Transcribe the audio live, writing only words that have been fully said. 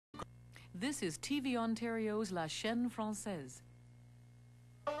This is TV Ontario's La Chaîne Française.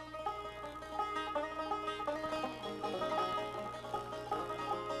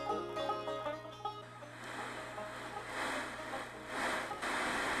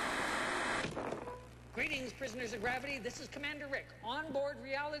 Greetings, prisoners of gravity. This is Commander Rick, on board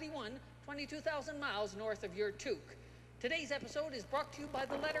Reality 1, 22,000 miles north of your toque. Today's episode is brought to you by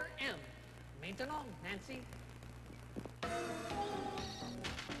the letter M. Maintenant, Nancy.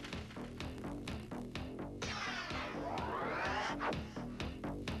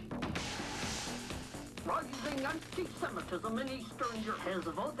 Rising anti-Semitism in Eastern Europe has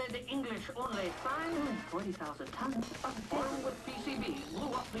voted English-only sign. 40,000 tons of armed with PCBs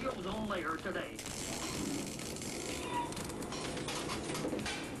blew up the ozone layer today.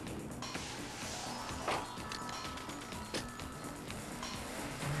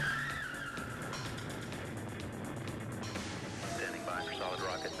 Standing by for solid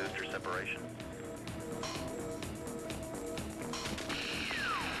rocket booster separation.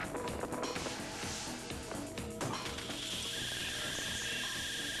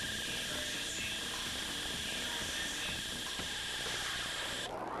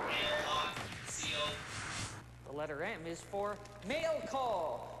 The letter M is for mail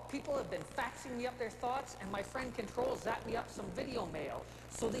call. People have been faxing me up their thoughts, and my friend Control zapped me up some video mail.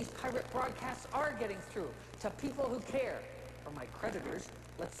 So these pirate broadcasts are getting through to people who care. For my creditors,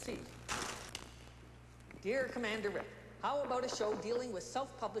 let's see. Dear Commander Rick, how about a show dealing with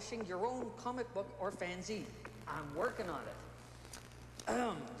self-publishing your own comic book or fanzine? I'm working on it.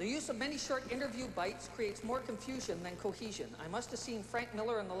 The use of many short interview bites creates more confusion than cohesion. I must have seen Frank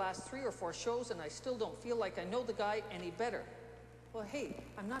Miller in the last 3 or 4 shows, and I still don't feel like I know the guy any better. Well, hey,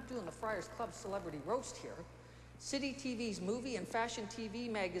 I'm not doing the Friars Club celebrity roast here. City TV's movie and fashion TV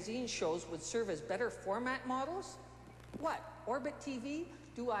magazine shows would serve as better format models? What, Orbit TV?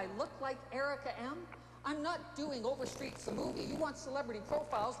 Do I look like Erica M? I'm not doing Overstreet's the movie. You want celebrity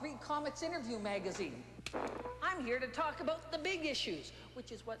profiles? Read Comics Interview magazine. I'm here to talk about the big issues,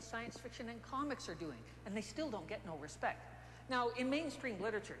 which is what science fiction and comics are doing, and they still don't get no respect. Now, in mainstream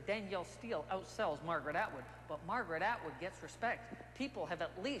literature, Danielle Steele outsells Margaret Atwood, but Margaret Atwood gets respect. People have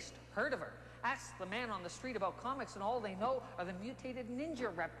at least heard of her. Ask the man on the street about comics, and all they know are the mutated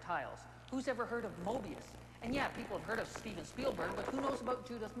ninja reptiles. Who's ever heard of Moebius? And yeah, people have heard of Steven Spielberg, but who knows about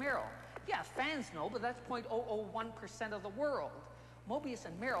Judith Merril? Yeah, fans know, but that's 0.001% of the world. Moebius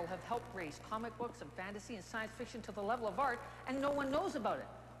and Merril have helped raise comic books and fantasy and science fiction to the level of art, and no one knows about it.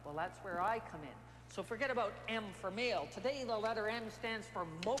 Well, that's where I come in. So forget about M for male. Today, the letter M stands for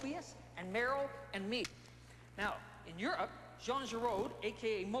Moebius and Merril and me. Now, in Europe, Jean Giraud,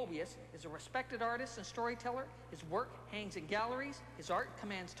 a.k.a. Moebius, is a respected artist and storyteller. His work hangs in galleries, his art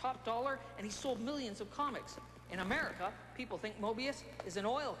commands top dollar, and he sold millions of comics. In America, people think Moebius is an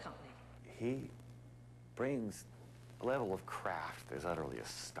oil company. He brings a level of craft that is utterly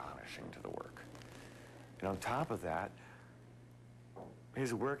astonishing to the work. And on top of that,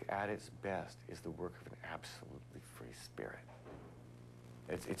 his work at its best is the work of an absolutely free spirit.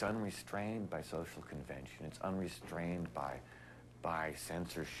 It's unrestrained by social convention. It's unrestrained by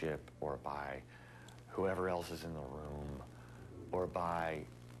censorship or by whoever else is in the room or by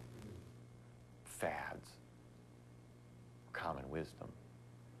fads, common wisdom.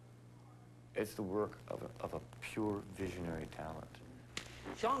 It's the work of a pure visionary talent.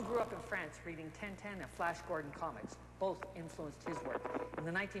 Jean grew up in France reading Tintin and Flash Gordon comics. Both influenced his work. In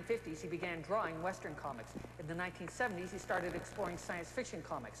the 1950s, he began drawing Western comics. In the 1970s, he started exploring science fiction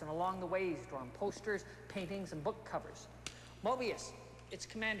comics, and along the way, he's drawn posters, paintings, and book covers. Moebius, it's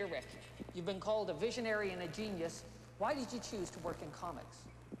Commander Rick. You've been called a visionary and a genius. Why did you choose to work in comics?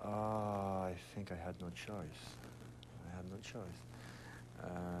 I think I had no choice. I had no choice.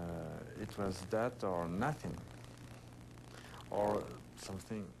 It was that or nothing, or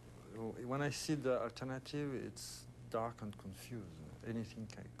something. When I see the alternative, it's dark and confused. Anything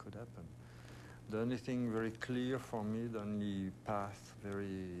could happen. The only thing very clear for me, the only path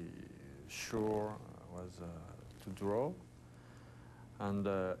very sure was to draw. And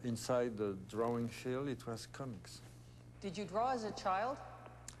inside the drawing field, it was comics. Did you draw as a child?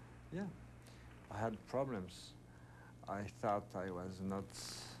 Yeah. I had problems. I thought I was not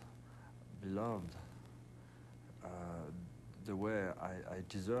beloved the way I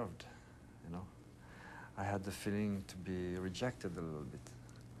deserved, you know. I had the feeling to be rejected a little bit.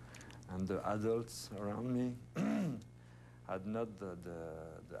 And the adults around me had not the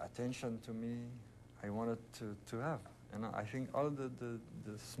attention to me I wanted to have. You know, I think all the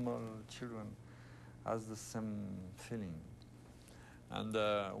small children has the same feeling. And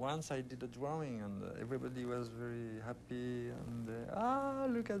once I did a drawing, and everybody was very happy, and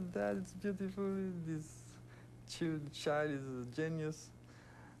look at that, it's beautiful, this child is a genius.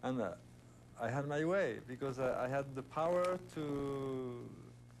 And I had my way, because I had the power to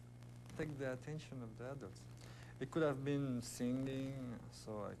take the attention of the adults. It could have been singing,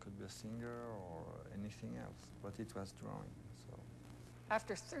 so I could be a singer, or anything else, but it was drawing. So.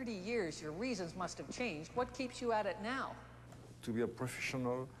 After 30 years, your reasons must have changed. What keeps you at it now? To be a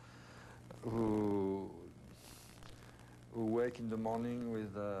professional who wake in the morning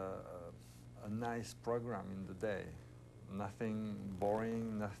with a nice program in the day. Nothing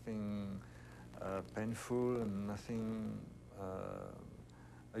boring, nothing painful, and nothing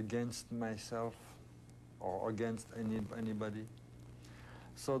against myself or against anybody.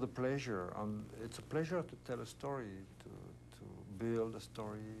 So the pleasure, it's a pleasure to tell a story, to build a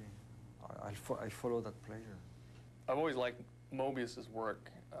story. I follow that pleasure. I've always liked Moebius's work.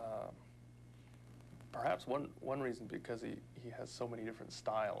 Perhaps one reason because he has so many different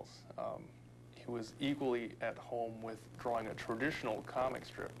styles. He was equally at home with drawing a traditional comic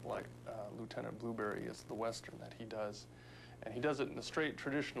strip like Lieutenant Blueberry is the Western that he does. And he does it in a straight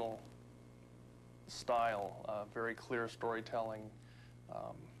traditional style, very clear storytelling.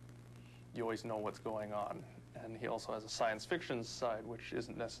 You always know what's going on. And he also has a science fiction side, which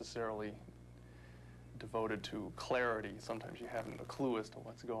isn't necessarily devoted to clarity. Sometimes you haven't a clue as to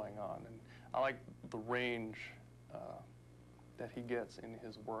what's going on. And I like the range that he gets in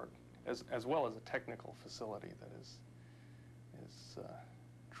his work, as well as a technical facility that is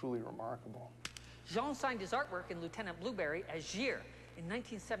truly remarkable. Jean signed his artwork in Lieutenant Blueberry as Giraud. In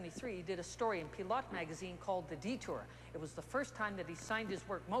 1973, he did a story in Pilote magazine called The Detour. It was the first time that he signed his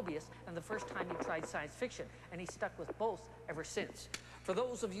work Moebius and the first time he tried science fiction, and he stuck with both ever since. For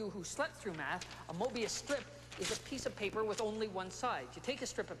those of you who slept through math, a Moebius strip is a piece of paper with only one side. You take a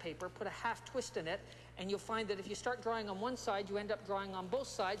strip of paper, put a half twist in it, and you'll find that if you start drawing on one side, you end up drawing on both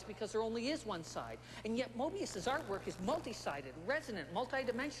sides because there only is one side. And yet Moebius's artwork is multi-sided, resonant,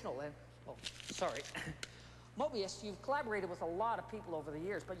 multi-dimensional, and, oh, sorry. Moebius, you've collaborated with a lot of people over the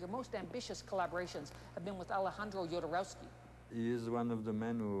years, but your most ambitious collaborations have been with Alejandro Jodorowsky. He is one of the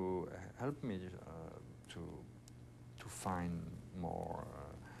men who helped me to find more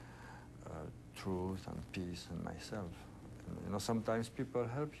truth and peace in myself. And, you know, sometimes people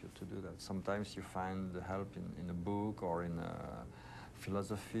help you to do that. Sometimes you find the help in a book or in a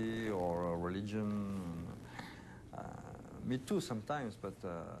philosophy or a religion. Me too sometimes, but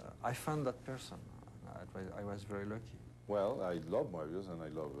I found that person. I was very lucky. Well, I love Moebius and I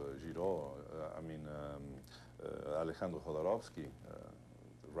love Giraud. Alejandro Jodorowsky,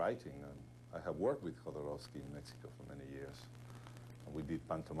 writing. I have worked with Jodorowsky in Mexico for many years. And we did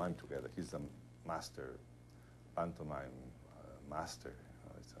pantomime together. He's a master, pantomime master.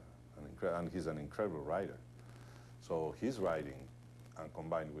 And he's an incredible writer. So his writing, and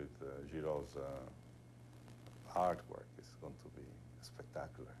combined with Giraud's artwork, is going to be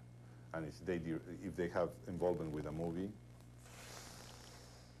spectacular. And if they have involvement with a movie,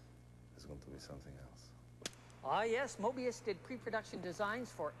 it's going to be something else. Ah, yes, Moebius did pre-production designs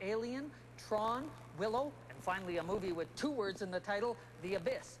for Alien, Tron, Willow, and finally a movie with 2 words in the title, The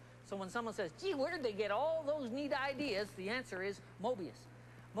Abyss. So when someone says, gee, where did they get all those neat ideas? The answer is Moebius.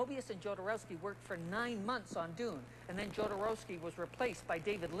 Moebius and Jodorowsky worked for 9 months on Dune, and then Jodorowsky was replaced by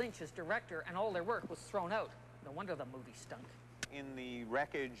David Lynch as director, and all their work was thrown out. No wonder the movie stunk. In the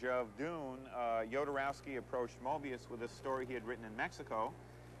wreckage of Dune, Jodorowsky approached Moebius with a story he had written in Mexico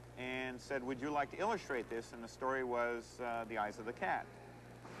and said, would you like to illustrate this? And the story was The Eyes of the Cat.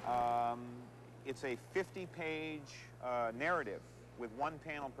 It's a 50-page narrative with 1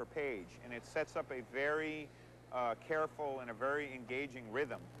 panel per page, and it sets up a very careful and a very engaging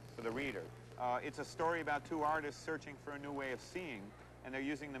rhythm for the reader. It's a story about 2 artists searching for a new way of seeing, and they're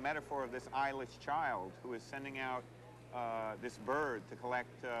using the metaphor of this eyeless child who is sending out this bird to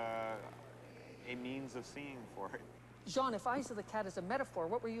collect a means of seeing for it. Jean, if Eyes of the Cat is a metaphor,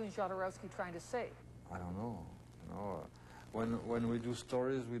 what were you and Jodorowsky trying to say? I don't know. You know, when we do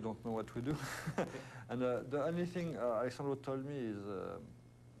stories, we don't know what we do. And the only thing Alessandro told me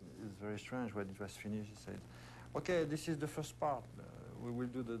is very strange. When it was finished, he said, okay, this is the first part. We will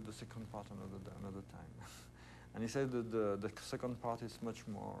do the second part another time. And he said that the second part is much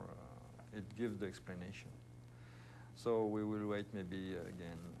more, it gives the explanation. So we will wait maybe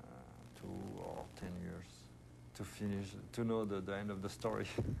again 2 or 10 years to finish, to know the end of the story.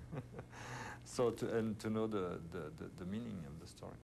 So to know the meaning of the story.